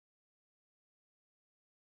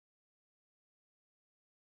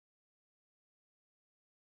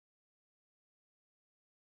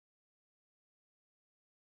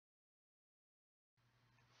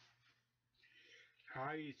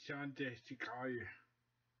Hi, son, Jessica.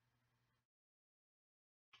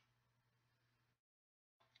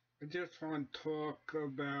 I just want to talk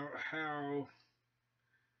about how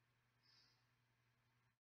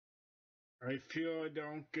I feel I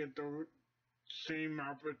don't get the same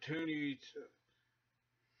opportunities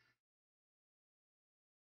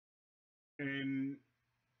and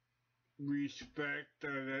respect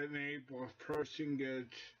that an able person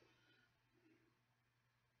gets.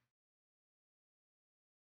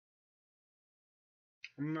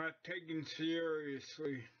 I'm not taken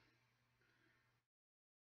seriously.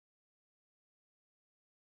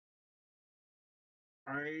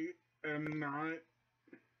 I am not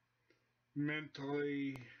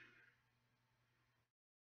mentally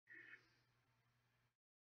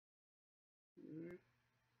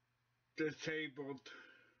disabled.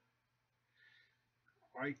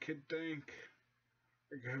 I could think,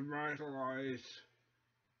 I could rationalize.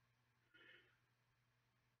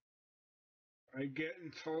 I get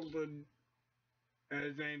insulted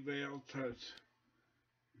as anybody else does.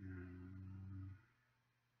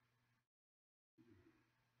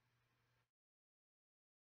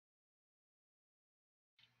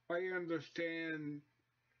 I understand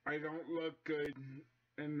I don't look good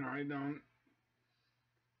and I don't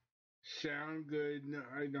sound good.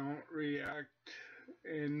 I don't react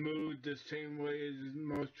and move the same way as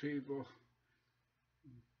most people.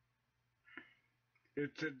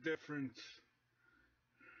 It's a difference.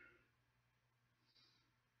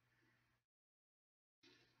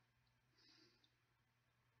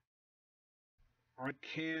 I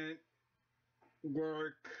can't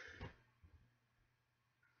work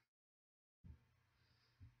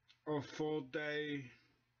a full day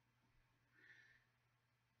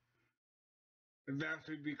and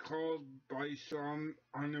actually be called by some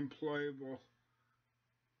unemployable.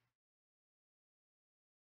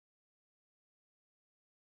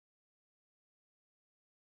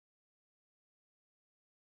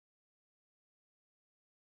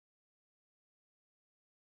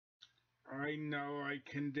 I know I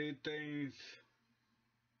can do things.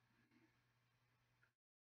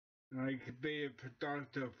 I could be a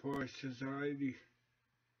productive for society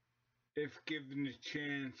if given the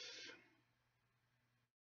chance.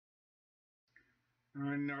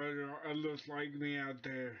 I know there are others like me out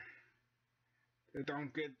there that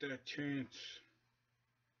don't get that chance.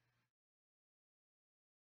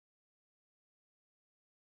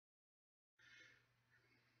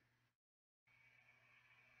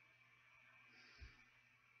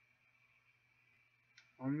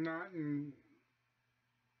 I'm not in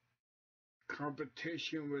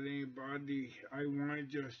competition with anybody. I want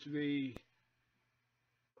just to be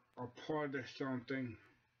a part of something.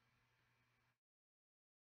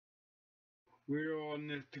 We're all in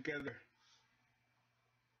this together.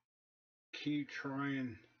 Keep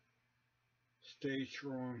trying. Stay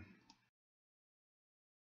strong.